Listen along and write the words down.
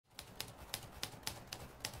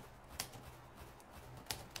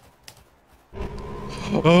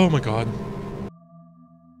Oh my god.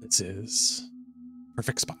 This is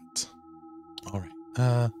perfect spot. All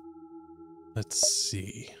right. Let's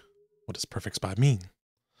see. What does perfect spot mean?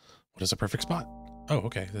 What is a perfect spot? Oh,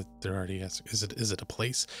 okay. There already is. Is it a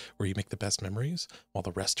place where you make the best memories while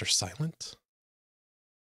the rest are silent?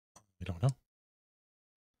 I don't know.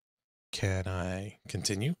 Can I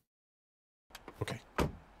continue? Okay.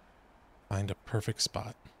 Find a perfect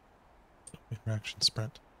spot. Interaction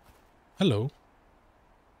sprint. Hello.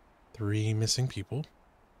 3 missing people.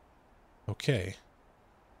 Okay.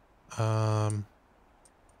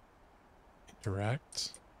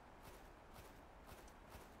 Interact.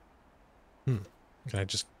 Can I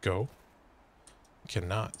just go?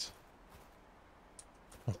 Cannot.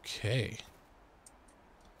 Okay.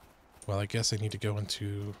 Well, I guess I need to go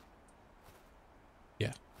into...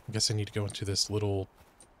 Yeah, I guess I need to go into this little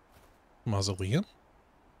mausoleum.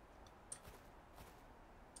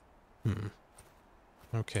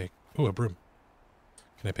 Okay. Oh, a broom.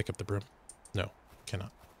 Can I pick up the broom? No,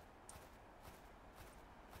 cannot.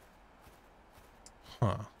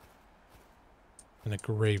 Huh. In a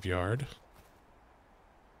graveyard.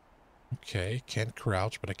 Okay, can't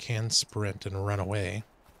crouch, but I can sprint and run away.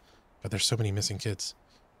 But there's so many missing kids.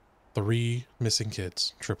 3 missing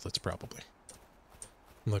kids. Triplets, probably.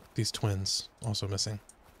 Look, these twins also missing.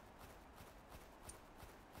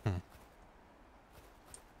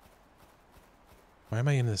 Why am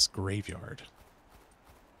I in this graveyard?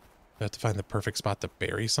 I have to find the perfect spot to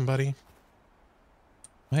bury somebody?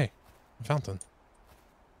 Hey, a fountain.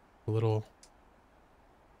 A little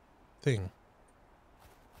thing.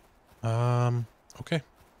 Okay.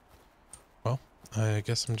 Well, I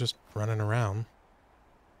guess I'm just running around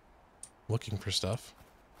looking for stuff.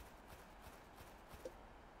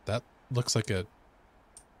 That looks like a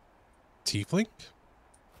tiefling?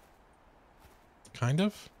 Kind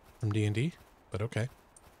of, from D&D, but okay.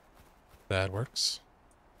 That works.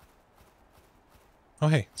 Oh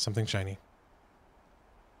hey, something shiny.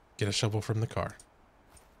 Get a shovel from the car.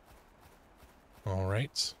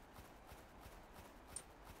 Alright.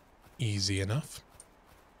 Easy enough.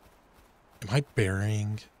 Am I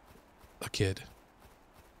burying a kid?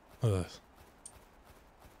 Ugh.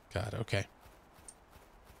 God, okay.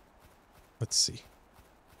 Let's see.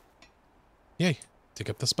 Yay, dig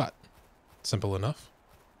up the spot. Simple enough.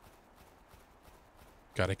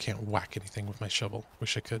 God, I can't whack anything with my shovel.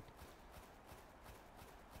 Wish I could.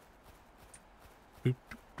 Boop,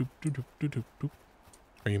 doop, doop, doop, doop, doop, doop.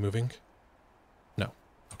 Are you moving? No.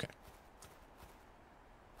 Okay.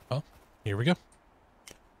 Well, here we go.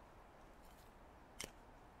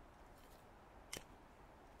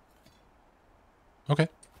 Okay.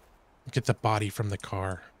 Get the body from the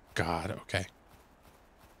car. God, okay.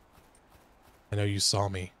 I know you saw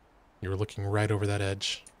me. You were looking right over that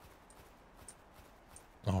edge.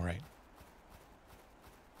 All right.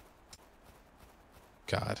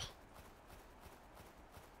 God.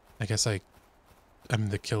 I guess I'm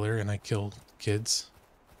the killer and I kill kids.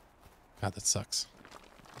 God, that sucks.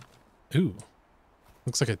 Ooh.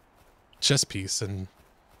 Looks like a chess piece and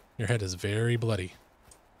your head is very bloody.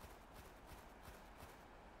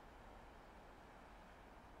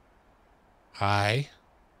 Hi.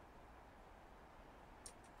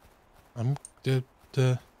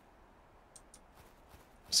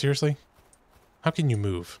 Seriously? How can you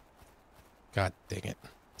move? God dang it.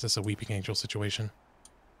 Is this a weeping angel situation?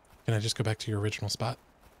 Can I just go back to your original spot?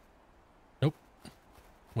 Nope.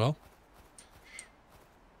 Well.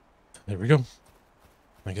 There we go.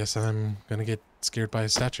 I guess I'm gonna get scared by a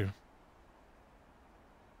statue.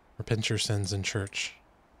 Repent your sins in church.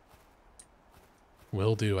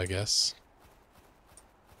 Will do, I guess.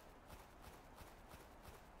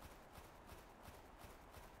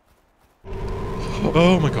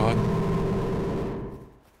 Oh my god.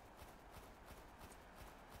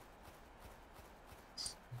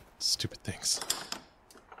 Stupid things.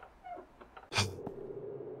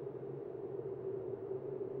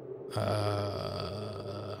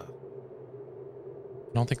 I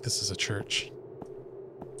don't think this is a church.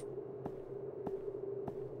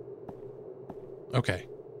 Okay.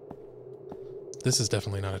 This is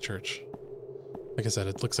definitely not a church. Like I said,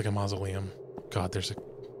 it looks like a mausoleum. God, there's a...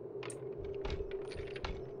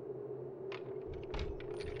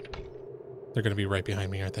 They're gonna be right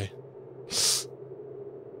behind me, aren't they?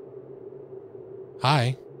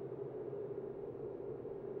 Hi.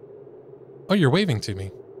 Oh, you're waving to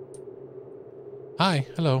me. Hi,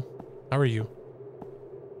 hello. How are you?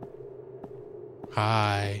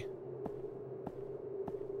 Hi.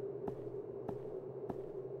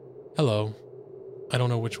 Hello. I don't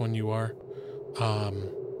know which one you are.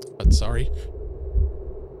 But sorry.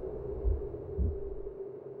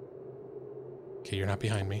 Okay, you're not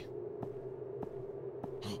behind me.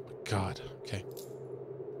 Oh my god. Okay.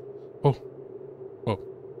 Oh. Whoa.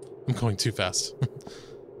 I'm going too fast.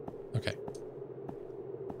 Okay.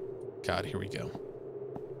 God, here we go.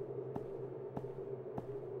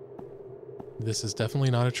 This is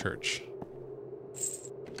definitely not a church.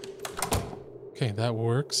 Okay, that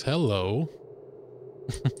works. Hello.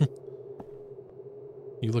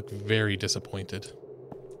 You look very disappointed.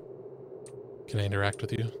 Can I interact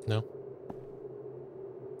with you? No?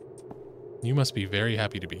 You must be very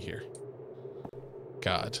happy to be here.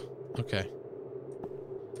 God. Okay.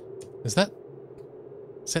 Is that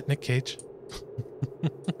Nick Cage?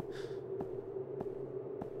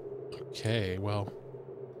 Okay, well.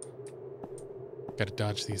 Gotta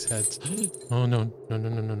dodge these heads. Oh, no. No, no,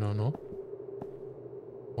 no, no, no, no.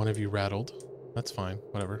 One of you rattled. That's fine.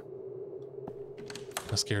 Whatever.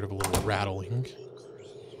 I'm scared of a little rattling.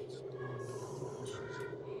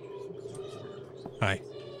 Hi.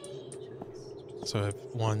 So I have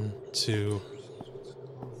 1, 2,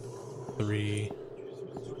 3,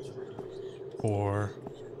 4,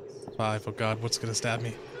 5. Oh god, what's gonna stab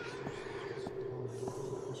me?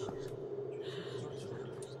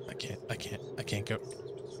 I can't go.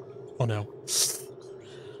 Oh no.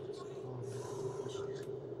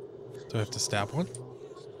 Do I have to stab one?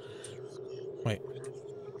 Wait,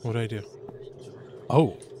 what do I do?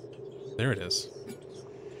 Oh, there it is.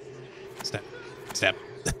 Stab, stab.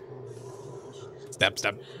 Stab,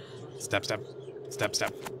 stab. Stab, stab. Stab,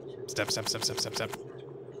 stab. Stab, stab, stab, stab, stab, stab.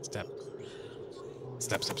 Stab.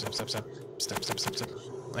 Stab, stab, stab, stab, stab. Stab, stab, stab, stab.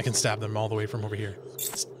 I can stab them all the way from over here.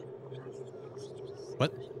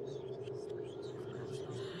 What?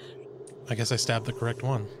 I guess I stabbed the correct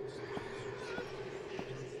one.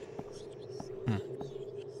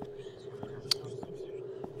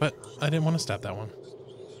 But I didn't want to stab that one.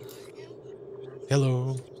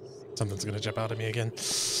 Hello. Something's gonna jump out at me again.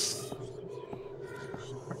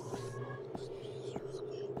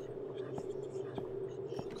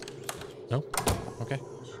 No? Okay.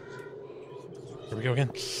 Here we go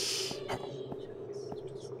again.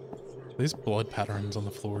 These blood patterns on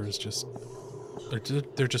the floor is just...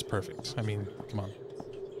 They're just perfect. I mean, come on.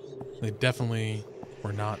 They definitely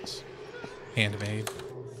were not handmade.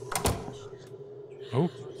 Oh.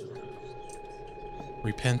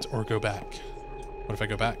 Repent or go back. What if I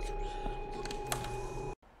go back?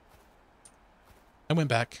 I went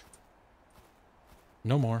back.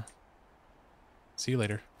 No more. See you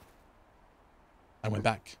later. I went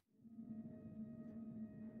back.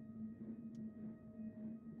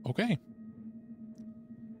 Okay.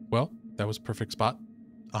 Well, that was perfect spot.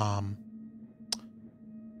 I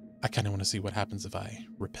kind of want to see what happens if I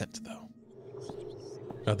repent, though.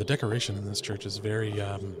 The decoration in this church is very,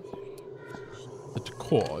 the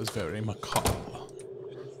decor is very macabre.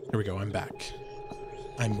 Here we go, I'm back.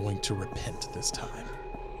 I'm going to repent this time.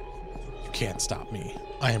 You can't stop me.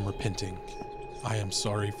 I am repenting. I am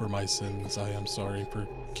sorry for my sins. I am sorry for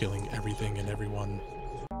killing everything and everyone.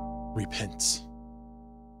 Repent.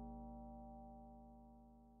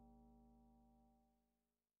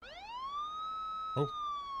 Oh.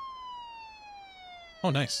 Oh,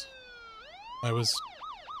 nice. I was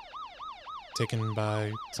taken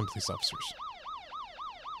by some police officers.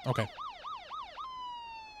 Okay.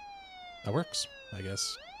 That works, I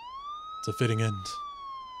guess. It's a fitting end.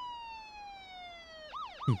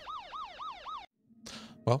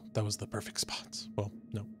 Well, that was the perfect spot. Well,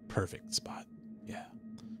 no, perfect spot. Yeah.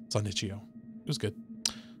 It's on itchio. It was good.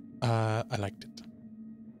 I liked it.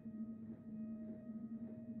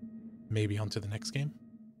 Maybe on to the next game.